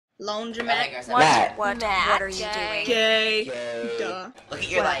Laundromat. Matt. What are you doing? Gay. Gay. Duh. Look at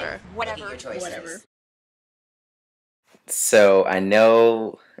your Whatever. life. Look at your choices. Whatever. So I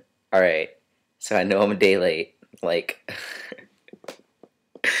know. Alright. So I know I'm a day late. Like,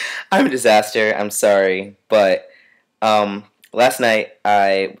 I'm a disaster. I'm sorry. But, last night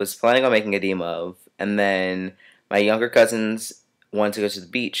I was planning on making a demo, and then my younger cousins wanted to go to the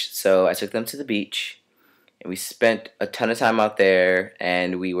beach. So I took them to the beach, and we spent a ton of time out there,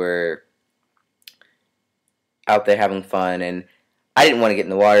 and we were out there having fun. And I didn't want to get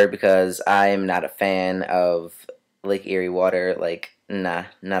in the water because I'm not a fan of Lake Erie water. Like, nah,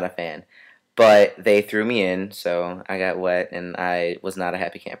 not a fan. But they threw me in, so I got wet, and I was not a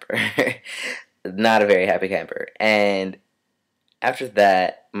happy camper. Not a very happy camper. And after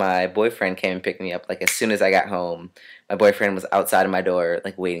that, my boyfriend came and picked me up. Like, as soon as I got home, my boyfriend was outside of my door,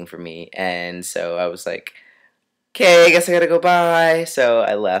 like, waiting for me. And so I was like, okay, I guess I gotta go bye. So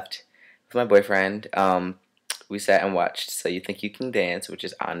I left with my boyfriend. We sat and watched So You Think You Can Dance, which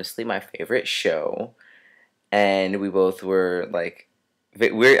is honestly my favorite show. And we both were like, I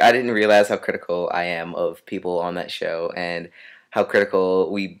didn't realize how critical I am of people on that show, and how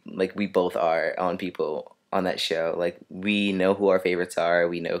critical we both are on people on that show. Like, we know who our favorites are.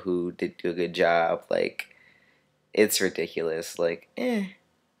 We know who did do a good job. Like, it's ridiculous. Like,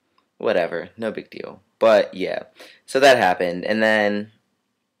 whatever, no big deal. But yeah, so that happened, and then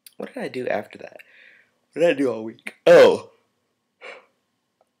what did I do after that? What did I do all week? Oh,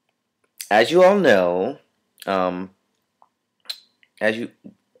 as you all know, as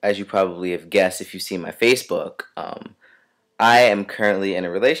you probably have guessed if you've seen my Facebook, I am currently in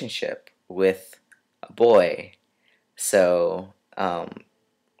a relationship with a boy. So,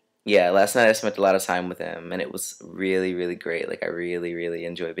 yeah, last night I spent a lot of time with him, and it was really, really great. Like, I really, really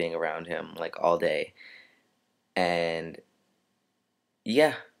enjoy being around him, like, all day. And,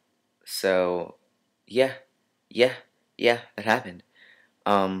 yeah, so, yeah, yeah, yeah, that happened.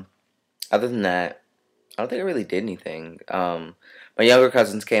 Um, Other than that, I don't think I really did anything. My younger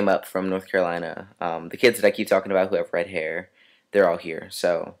cousins came up from North Carolina. The kids that I keep talking about who have red hair, they're all here.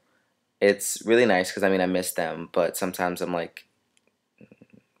 So it's really nice because, I mean, I miss them, but sometimes I'm like,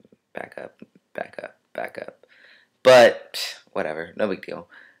 back up, back up, back up. But whatever, no big deal.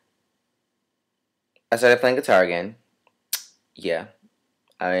 I started playing guitar again. Yeah,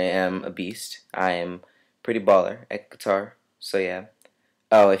 I am a beast. I am pretty baller at guitar. So yeah.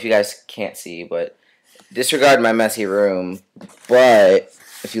 Oh, if you guys can't see, but disregard my messy room. But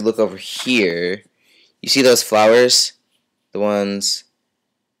if you look over here, you see those flowers? The ones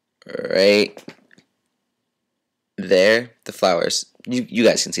right there? The flowers. You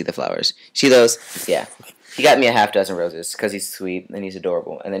guys can see the flowers. See those? Yeah. He got me a half dozen roses because he's sweet and he's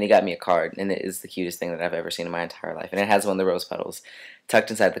adorable. And then he got me a card, and it is the cutest thing that I've ever seen in my entire life. And it has one of the rose petals tucked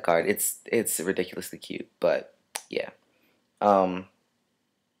inside the card. It's ridiculously cute. But yeah.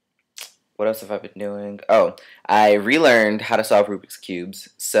 What else have I been doing? Oh, I relearned how to solve Rubik's Cubes.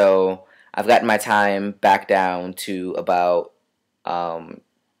 So I've gotten my time back down to about around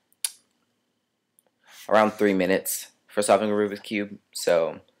 3 minutes for solving a Rubik's Cube.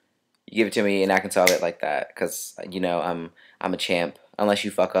 So you give it to me and I can solve it like that because I'm a champ. Unless you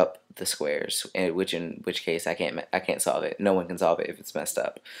fuck up the squares, in which case I can't solve it. No one can solve it if it's messed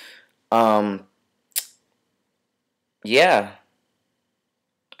up. Um, yeah,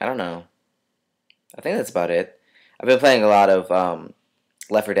 I don't know. I think that's about it. I've been playing a lot of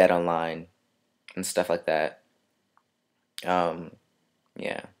Left 4 Dead Online and stuff like that.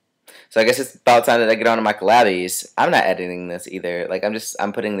 Yeah. So I guess it's about time that I get on to my collabs. I'm not editing this either. Like,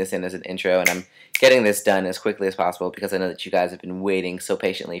 I'm putting this in as an intro, and I'm getting this done as quickly as possible because I know that you guys have been waiting so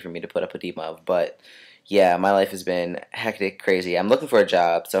patiently for me to put up a demo. But yeah, my life has been hectic, crazy. I'm looking for a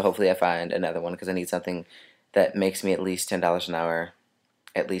job, so hopefully I find another one because I need something that makes me at least $10 an hour,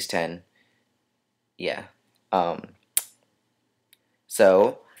 at least 10. Yeah. Um,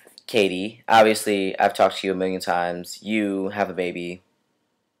 so, Katie, obviously, I've talked to you a million times. You have a baby.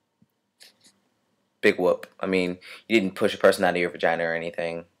 Big whoop. I mean, you didn't push a person out of your vagina or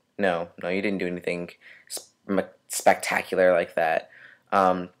anything. No, you didn't do anything spectacular like that.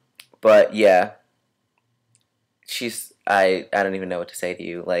 But yeah, I don't even know what to say to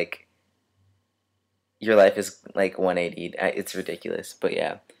you. Like, your life is like 180. It's ridiculous. But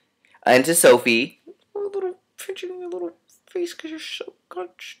yeah. And to Sophie, a little pinching your little face because you're so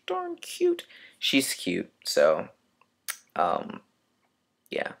gosh darn cute. She's cute, so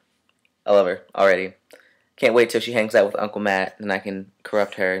yeah, I love her already. Can't wait till she hangs out with Uncle Matt, and I can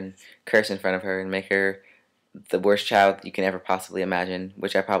corrupt her and curse in front of her and make her the worst child you can ever possibly imagine.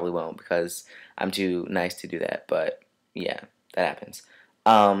 Which I probably won't because I'm too nice to do that. But yeah, that happens.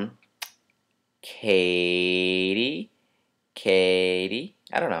 Um, Katie, Katie.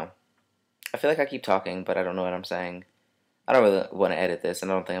 I don't know. I feel like I keep talking, but I don't know what I'm saying. I don't really want to edit this,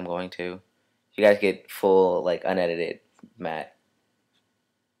 and I don't think I'm going to. You guys get full, like, unedited Matt.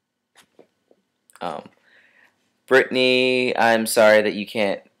 Um, Brittany, I'm sorry that you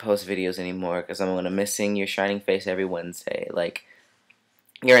can't post videos anymore because I'm going to miss seeing your shining face every Wednesday. Like,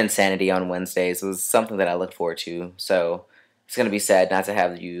 your insanity on Wednesdays was something that I look forward to. So, it's going to be sad not to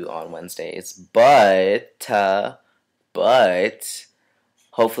have you on Wednesdays. But,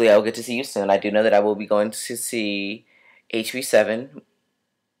 hopefully I'll get to see you soon. I do know that I will be going to see HB7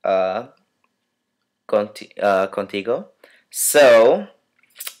 uh, contigo. So,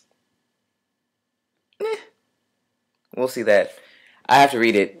 we'll see that. I have to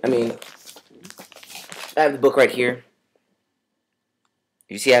read it. I mean, I have the book right here.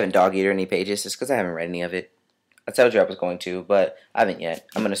 You see I haven't dog-eared any pages. It's because I haven't read any of it. I told you I was going to, but I haven't yet.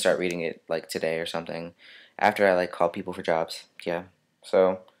 I'm going to start reading it, like, today or something. After I, like, call people for jobs. Yeah.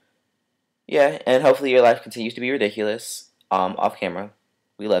 So, yeah. And hopefully your life continues to be ridiculous. Off camera.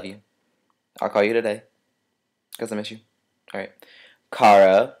 We love you. I'll call you today. Because I miss you. Alright.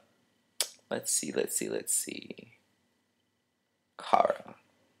 Kara. Let's see. Kara.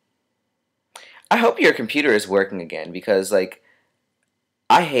 I hope your computer is working again because, like,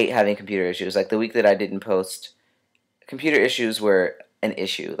 I hate having computer issues. Like, the week that I didn't post, computer issues were an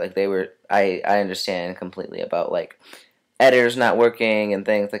issue. Like, they were, I understand completely about, like, editors not working and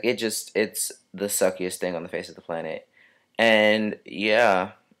things. Like, it's the suckiest thing on the face of the planet. And,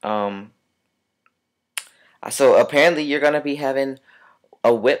 yeah, so apparently you're gonna be having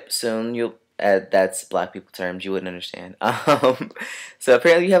a whip soon. That's black people terms. You wouldn't understand. So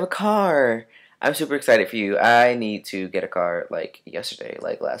apparently you have a car. I'm super excited for you. I need to get a car like yesterday,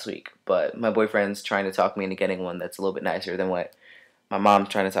 like last week. But my boyfriend's trying to talk me into getting one that's a little bit nicer than what my mom's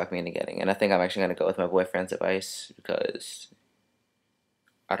trying to talk me into getting. And I think I'm actually gonna go with my boyfriend's advice because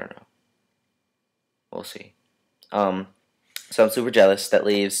I don't know. We'll see. So I'm super jealous. That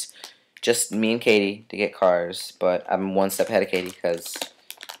leaves just me and Katie to get cars, but I'm one step ahead of Katie because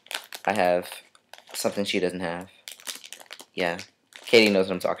I have something she doesn't have. Yeah. Katie knows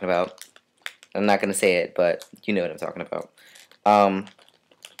what I'm talking about. I'm not going to say it, but you know what I'm talking about.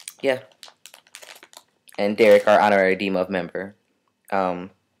 Yeah. And Derek, our honorary DMOV member.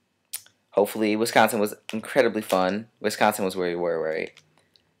 Hopefully, Wisconsin was incredibly fun. Wisconsin was where we were, right?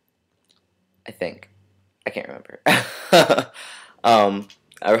 I think. I can't remember.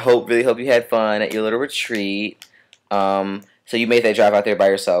 I really hope you had fun at your little retreat. So you made that drive out there by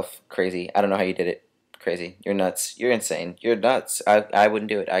yourself. Crazy. I don't know how you did it. Crazy. You're nuts. You're insane. You're nuts. I wouldn't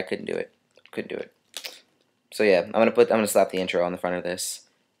do it. I couldn't do it. Couldn't do it. So yeah, I'm gonna slap the intro on the front of this.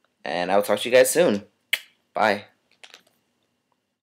 And I will talk to you guys soon. Bye.